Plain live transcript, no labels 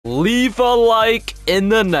Leave a like in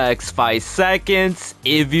the next 5 seconds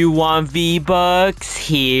if you want V-Bucks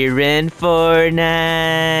here in Fortnite.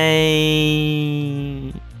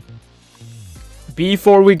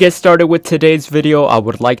 Before we get started with today's video, I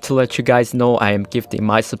would like to let you guys know I am gifting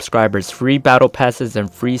my subscribers free battle passes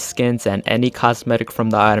and free skins and any cosmetic from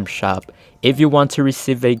the item shop. If you want to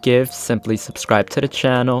receive a gift, simply subscribe to the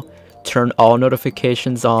channel, turn all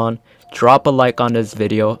notifications on, drop a like on this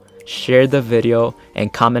video, share the video,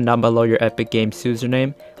 and comment down below your Epic Games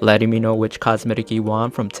username, letting me know which cosmetic you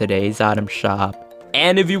want from today's item shop.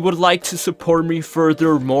 And if you would like to support me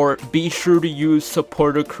furthermore, be sure to use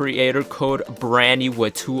supporter creator code Brandy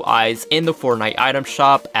with 2 eyes in the Fortnite item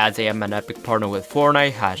shop, as I am an Epic partner with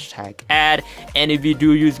Fortnite, #ad. And if you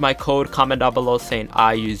do use my code, comment down below saying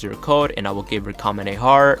I use your code and I will give your comment a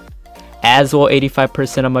heart. As well,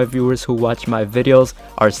 85% of my viewers who watch my videos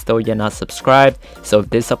are still yet not subscribed, so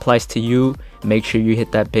if this applies to you, make sure you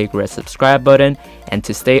hit that big red subscribe button. And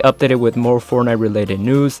to stay updated with more Fortnite related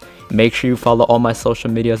news, make sure you follow all my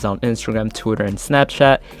social medias on Instagram, Twitter, and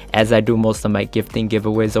Snapchat, as I do most of my gifting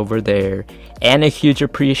giveaways over there. And a huge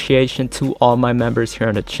appreciation to all my members here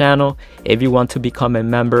on the channel. If you want to become a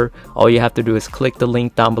member, all you have to do is click the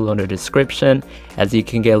link down below in the description, as you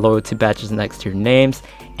can get loyalty badges next to your names,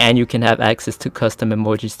 and you can have access to custom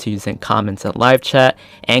emojis to use in comments and live chat,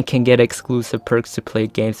 and can get exclusive perks to play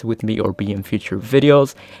games with me or be in future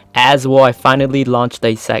videos. As well, I finally launched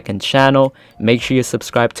a second channel. Make sure you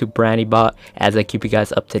subscribe to BrandyBot, as I keep you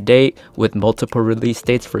guys up to date with multiple release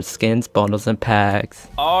dates for skins, bundles, and packs.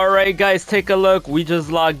 Alright guys, take a look. We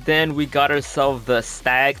just logged in. We got ourselves the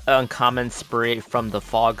stacked uncommon spray from the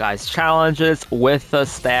Fall Guys challenges with the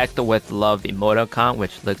stacked with love emoticon,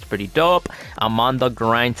 which looks pretty dope. I'm on the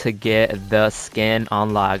grind to get the skin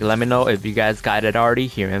unlocked. Let me know if you guys got it already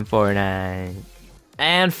here in Fortnite.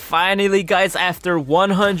 And finally guys, after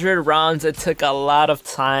 100 rounds, it took a lot of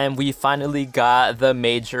time, we finally got the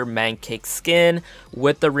major man cake skin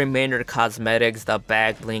with the remainder cosmetics, the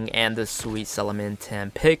back bling, and the sweet cinnamon 10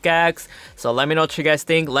 pickaxe. So let me know what you guys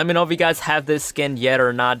think. Let me know if you guys have this skin yet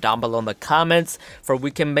or not down below in the comments, for we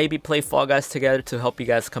can maybe play Fall Guys together to help you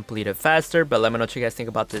guys complete it faster. But let me know what you guys think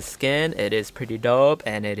about this skin. It is pretty dope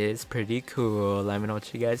and it is pretty cool. Let me know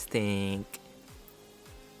what you guys think.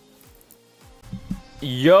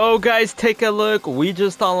 Yo guys, take a look. We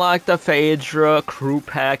just unlocked the Phaedra crew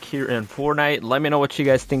pack here in Fortnite. Let me know what you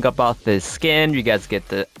guys think about this skin. You guys get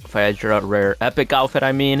the Phaedra rare epic outfit,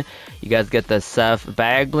 you guys get the Seth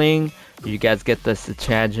Back Bling, you guys get the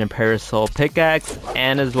Sachanjan parasol pickaxe,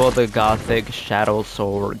 and as well the gothic shadow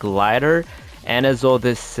sword glider, and as well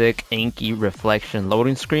this sick inky reflection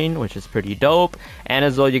loading screen, which is pretty dope. And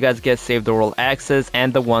as well, you guys get save the world access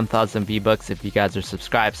and the 1000 V-Bucks if you guys are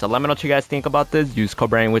subscribed. So let me know what you guys think about this. Use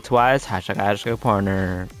code Brandy with 2 eyes,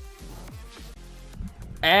 #partner.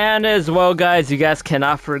 And as well guys, you guys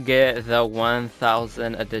cannot forget the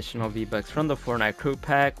 1000 additional V-Bucks from the Fortnite crew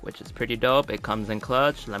pack, which is pretty dope. It comes in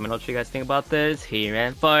clutch. Let me know what you guys think about this here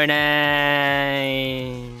in Fortnite.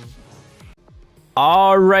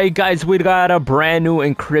 Alright guys, we got a brand new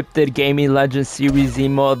encrypted gaming legend series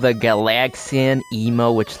emo, the Galaxian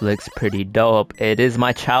emo, which looks pretty dope. It is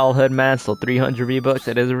my childhood, man, so 300 V-Bucks,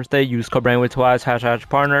 it is worth it. Use code Brandy with 2 eyes,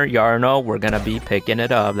 #partner. You already know we're gonna be picking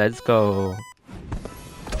it up. Let's go.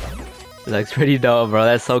 Looks pretty dope, bro.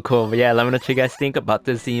 That's so cool. But yeah, let me know what you guys think about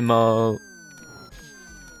this emo.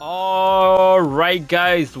 Alright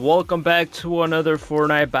guys, welcome back to another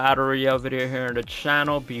Fortnite Battle Royale video here on the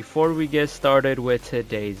channel. Before we get started with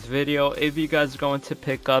today's video, if you guys are going to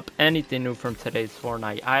pick up anything new from today's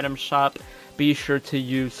Fortnite item shop, be sure to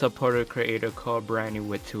use supporter creator code Brandy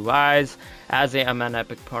with 2 eyes, as I am an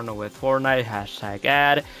Epic partner with Fortnite,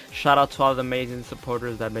 #ad. Shout out to all the amazing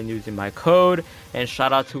supporters that have been using my code, and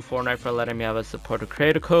shout out to Fortnite for letting me have a supporter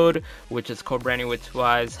creator code, which is code Brandy with 2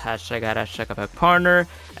 eyes, #ad, #partner.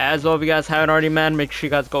 As well, if you guys haven't already, man, make sure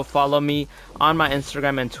you guys go follow me on my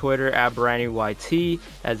Instagram and Twitter at BrandyYT,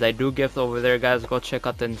 as I do gift over there, guys. Go check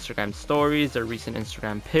out the Instagram stories, the recent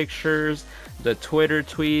Instagram pictures, the Twitter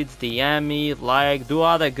tweets, DM me, like, do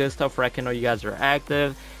all that good stuff where I can know you guys are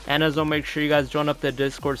active. And as well, make sure you guys join up the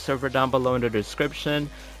Discord server down below in the description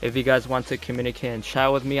if you guys want to communicate and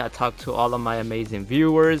chat with me. I talk to all of my amazing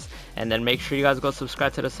viewers. And then make sure you guys go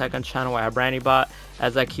subscribe to the second channel at BrandyBot,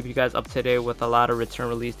 as I keep you guys up to date with a lot of return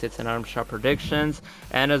release dates and item shop predictions.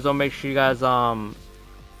 And as well, make sure you guys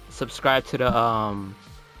subscribe to the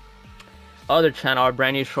other channel, our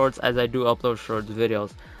Brandy Shorts, as I do upload shorts videos.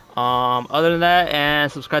 Other than that,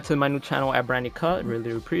 and subscribe to my new channel at Brandy Cut,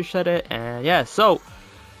 really appreciate it. And yeah, so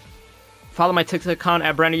follow my TikTok account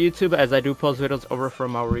at Brand New YouTube, as I do post videos over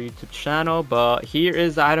from our YouTube channel. But here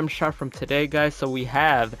is the item shop from today, guys. So we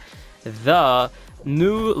have the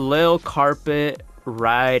new Lil Carpet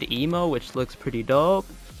Ride emo, which looks pretty dope.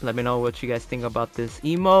 Let me know what you guys think about this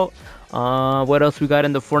emote. What else we got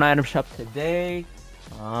in the Fortnite item shop today?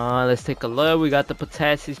 Let's take a look. We got the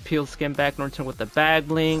Potassified Peel Skin Back Norton with the Back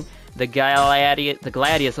Bling, the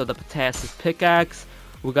Gladius of the Potassified Pickaxe.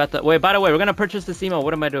 We got the, wait, by the way, we're gonna purchase this emote.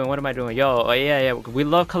 What am I doing? Yo, oh, yeah, we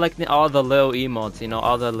love collecting all the Lil emotes, you know,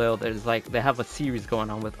 all the Lil, there's like, they have a series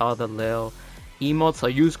going on with all the Lil emotes. So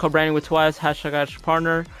use code branding with twice, hashtag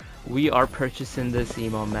partner. We are purchasing this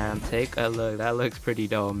emote, man. Take a look. That looks pretty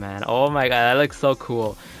dope, man. Oh my god, that looks so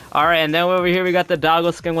cool. Alright, and then over here we got the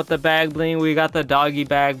doggo skin with the Back Bling. We got the doggy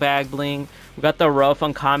bag Back Bling. We got the rough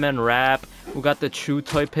uncommon wrap. We got the Chew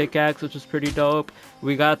Toy Pickaxe, which is pretty dope.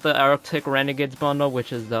 We got the Arctic Renegades bundle,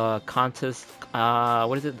 which is the contest,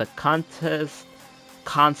 what is it? The contest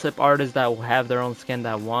concept artists that will have their own skin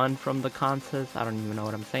that won from the contest. I don't even know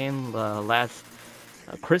what I'm saying. The last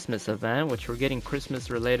Christmas event, which we're getting Christmas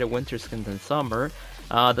related winter skins in summer.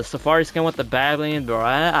 The Safari skin with the Back Bling, bro.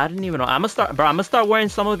 I didn't even know. I'm gonna start wearing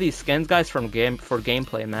some of these skins, guys, for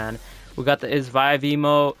gameplay, man. We got the Is Vive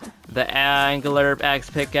emote, the Angular Axe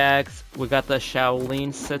Pickaxe. We got the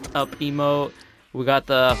Shaolin Sit Up emote. We got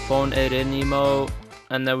the Phone It In emote.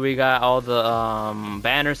 And then we got all the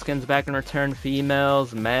banner skins back in return,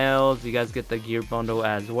 females, males. You guys get the gear bundle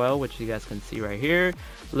as well, which you guys can see right here.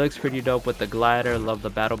 Looks pretty dope with the glider. Love the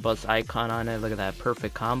battle bus icon on it. Look at that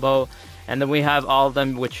perfect combo. And then we have all of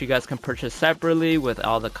them, which you guys can purchase separately with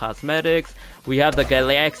all the cosmetics. We have the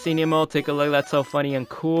Galaxy emote. Take a look. That's so funny and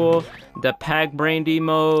cool. The Pack Brain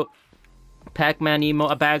emote. Pac-Man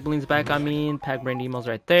emote, Back Bling's back, Pack Brain emotes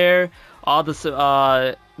right there. All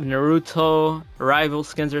the Naruto rival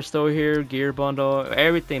skins are still here, gear bundle,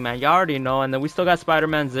 everything, man. You already know. And then we still got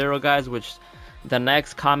Spider-Man Zero, guys, which the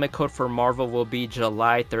next comic code for Marvel will be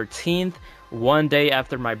July 13th, one day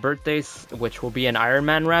after my birthday, which will be an Iron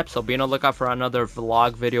Man wrap. So be on the lookout for another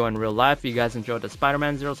vlog video in real life. You guys enjoyed the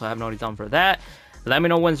Spider-Man Zero, so I have no on for that. Let me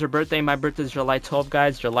know when's your birthday. My birthday is July 12th,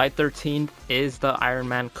 guys. July 13th is the Iron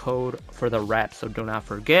Man code for the wrap, so do not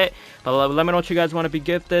forget. But let me know what you guys want to be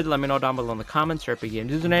gifted. Let me know down below in the comments, your epic game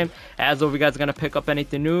username. As always, you guys are gonna pick up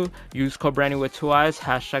anything new, use code branding with 2 eyes,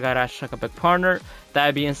 hashtag big partner.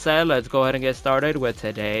 That being said, let's go ahead and get started with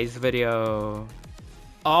today's video.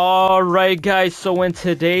 Alright, guys, so in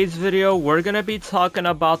today's video we're gonna be talking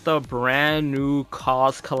about the brand new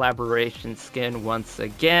KAWS collaboration skin once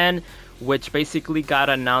again, which basically got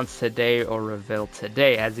announced today or revealed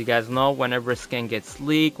today. As you guys know, whenever a skin gets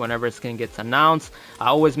leaked, whenever a skin gets announced, I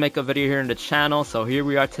always make a video here in the channel. So here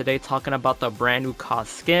we are today talking about the brand new KAWS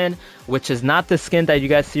skin, which is not the skin that you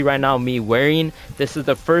guys see right now me wearing. This is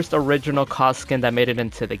the first original KAWS skin that made it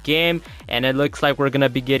into the game, and it looks like we're gonna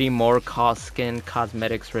be getting more KAWS skin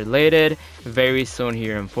cosmetics related very soon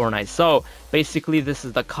here in Fortnite. So basically this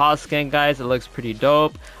is the KAWS skin, guys. It looks pretty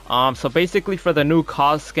dope. So basically for the new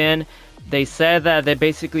KAWS skin, they said that they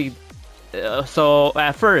basically so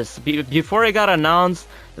at first before it got announced,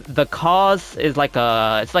 the KAWS is like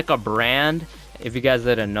a brand. If you guys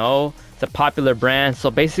didn't know, it's a popular brand.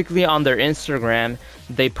 So basically on their Instagram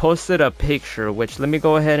they posted a picture, which let me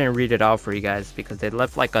go ahead and read it out for you guys because they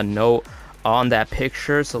left like a note on that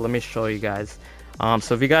picture. So let me show you guys.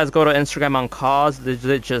 So if you guys go to Instagram on KAWS,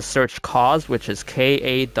 they just search KAWS, which is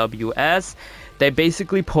KAWS. They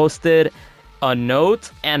basically posted a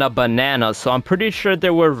note and a banana. So I'm pretty sure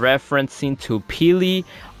they were referencing to Peely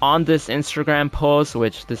on this Instagram post,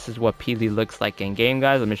 which this is what Peely looks like in game,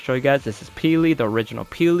 guys. Let me show you guys. This is Peely, the original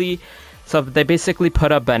Peely. So they basically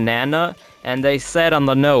put a banana and they said on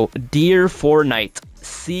the note, "Dear Fortnite,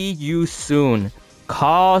 see you soon.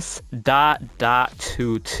 KAWS ...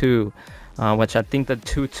 22." Which I think the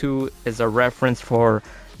 22 is a reference for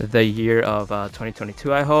the year of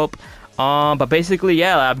 2022, I hope. But basically,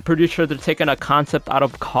 yeah, I'm pretty sure they're taking a concept out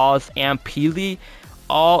of KAWS and Peely,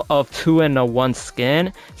 all of 2 in a 1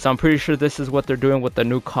 skin. So I'm pretty sure this is what they're doing with the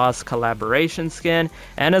new KAWS collaboration skin.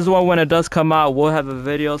 And as well, when it does come out, we'll have a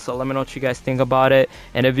video. So let me know what you guys think about it.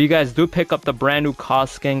 And if you guys do pick up the brand new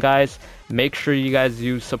KAWS skin, guys, make sure you guys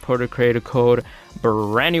use supporter creator code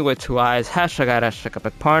brand new with 2 eyes, hashtag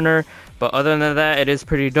big partner. But other than that, it is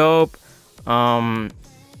pretty dope.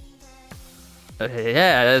 Yeah,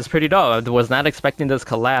 it's pretty dope. I was not expecting this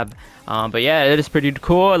collab. But yeah, it is pretty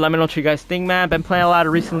cool. Let me know what you guys think, man. Been playing a lot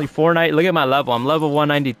of recently Fortnite. Look at my level. I'm level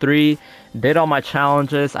 193. Did all my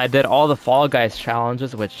challenges. I did all the Fall Guys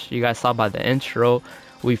challenges, which you guys saw by the intro.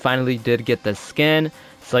 we finally did get the skin.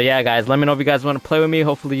 So yeah guys, let me know if you guys want to play with me.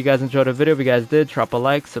 Hopefully you guys enjoyed the video. If you guys did, drop a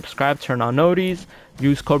like, subscribe, turn on noties,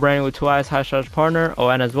 use code brand new with 2 eyes # partner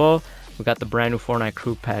ON as well. We got the brand new Fortnite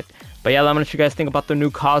crew pack. But yeah, let me know what you guys think about the new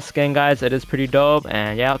KAWS skin, guys. It is pretty dope.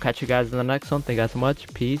 And yeah, I'll catch you guys in the next one. Thank you guys so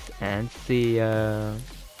much. Peace and see ya.